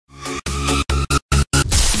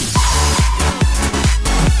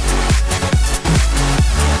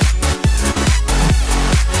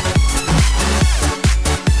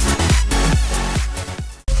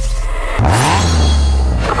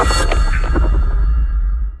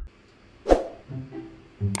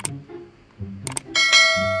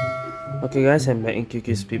Okay guys, I'm back in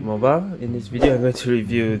QQ Speed Mobile. In this video I'm going to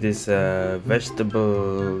review this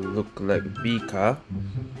vegetable look like bee car,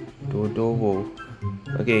 Dodowo.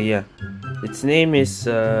 Okay, yeah, its name is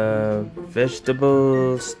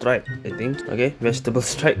vegetable strike, I think. Okay, vegetable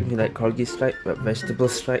strike, like corgi strike, but vegetable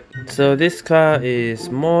strike. So this car is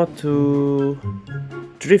more to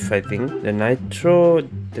drift, I think. The nitro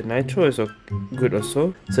is good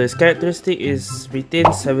also. So its characteristic is retain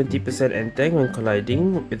 70% end-tank when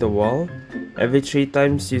colliding with the wall every 3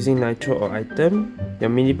 times using nitro or item. Your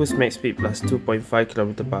mini boost max speed plus 2.5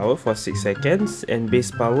 km/h for 6 seconds and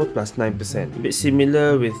base power plus 9%. A bit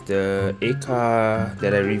similar with the A car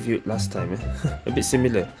that I reviewed last time. A bit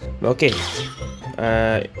similar. Okay.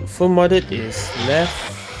 Full modded is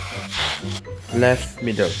left,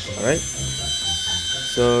 middle. Alright.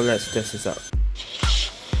 So let's test this out.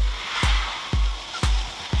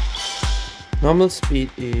 Normal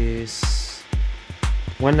speed is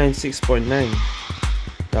 196.9.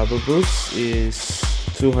 Double boost is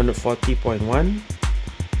 240.1.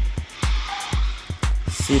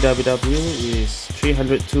 CWW is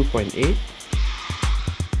 302.8.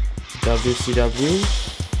 WCW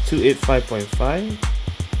 285.5.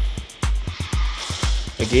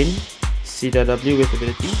 Again, CWW with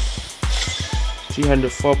ability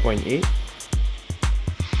 304.8.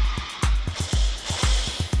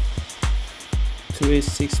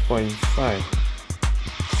 286.5.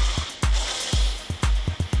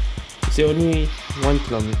 Is it only 1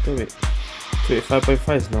 kilometer? Wait,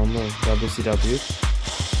 285.5 is normal. WCW.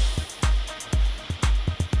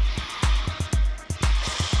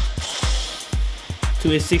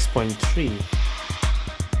 .3.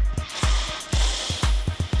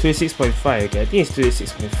 286.5. Okay, I think it's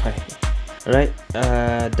 286.5. Alright,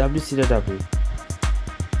 WCW.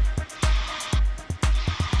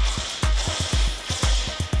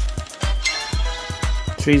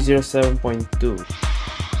 307.2.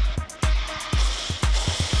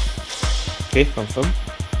 Okay, confirm.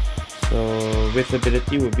 So with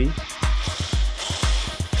ability will be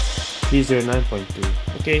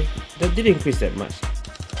 309.2. Okay, that did increase that much.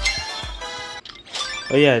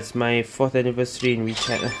 Oh yeah, it's my 4th anniversary in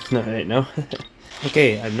WeChat. Not right now.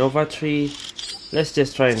 Okay, I'm Nova 3. Let's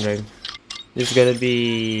just try and rank. This is gonna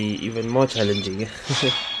be even more challenging.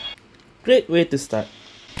 Great way to start.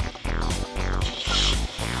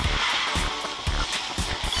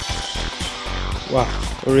 Wow,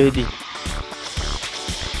 already.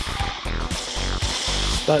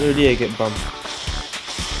 Start already I get bumped.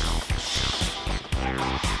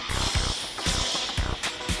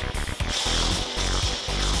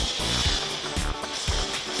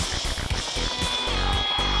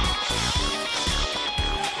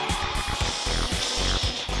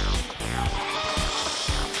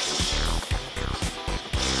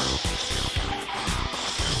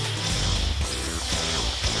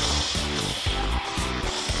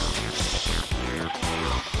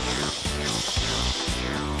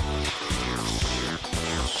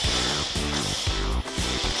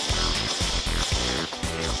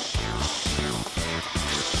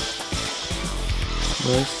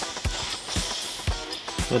 Nice.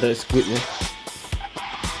 Oh, that's good, man.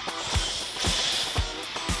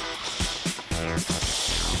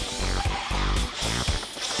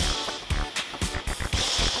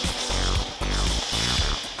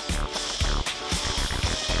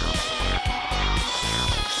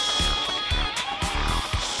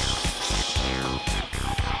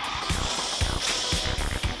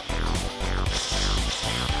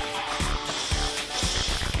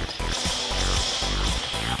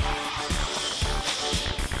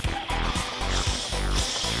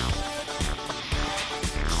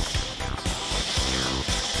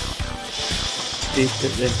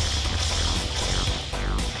 Tasted then.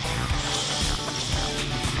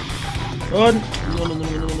 Oh no.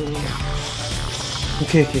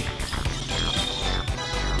 Okay.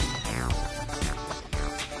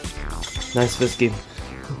 Nice first game.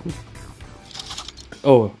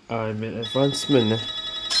 Oh, I'm at advancement.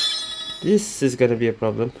 This is gonna be a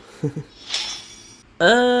problem.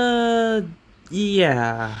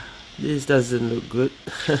 Yeah. This doesn't look good.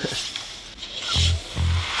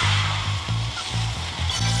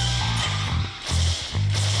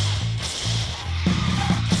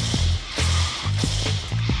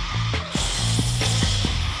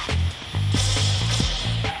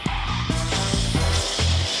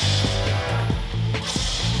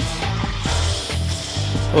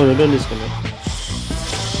 Oh no, don't disconnect.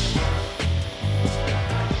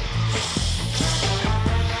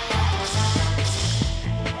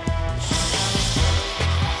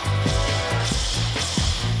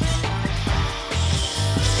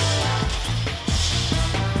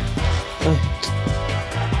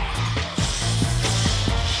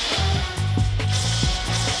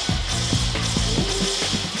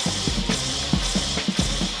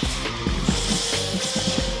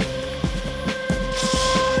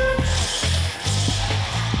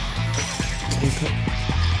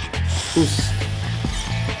 boost.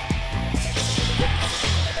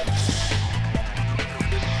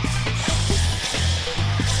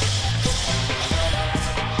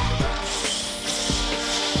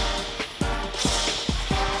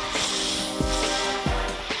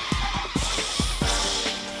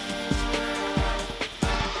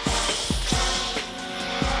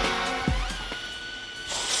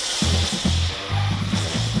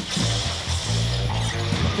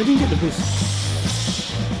 I didn't get the boost.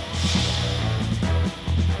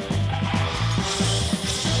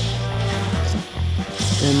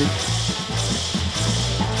 Damn it.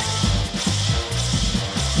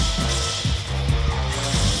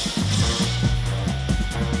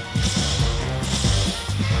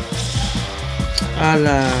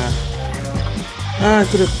 Alah. I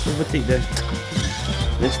could have overtaken that.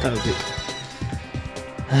 Let's start with it.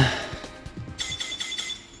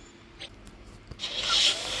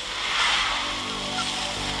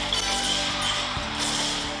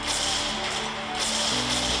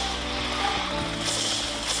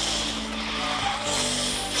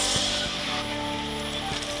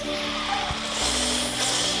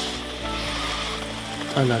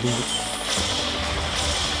 Alah, dia.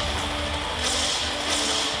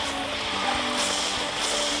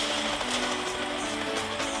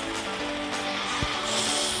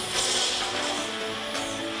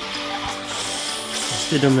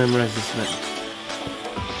 Still don't memorize this map.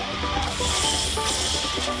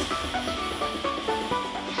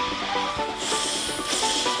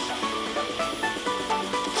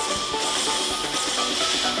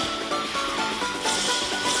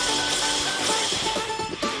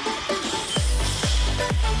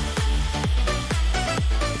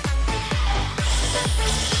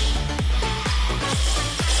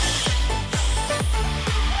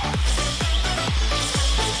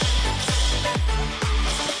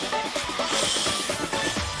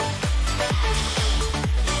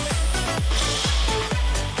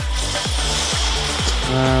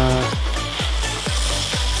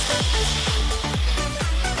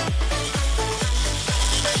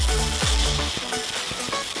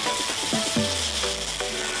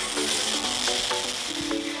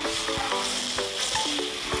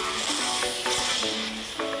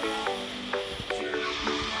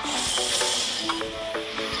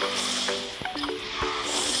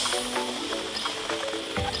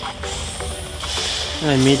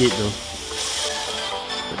 I made it though.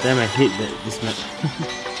 But damn, I hate this map.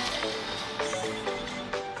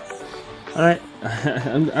 Alright,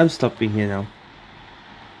 I'm stopping here now.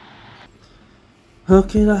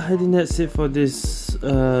 Okay lah, I think that's it for this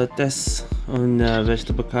test on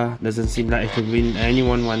vegetable car. Doesn't seem like I can win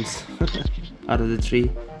anyone once out of the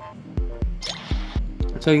 3.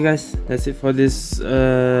 So you guys, that's it for this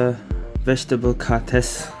vegetable car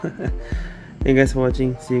test. Thank you guys for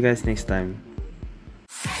watching. See you guys next time.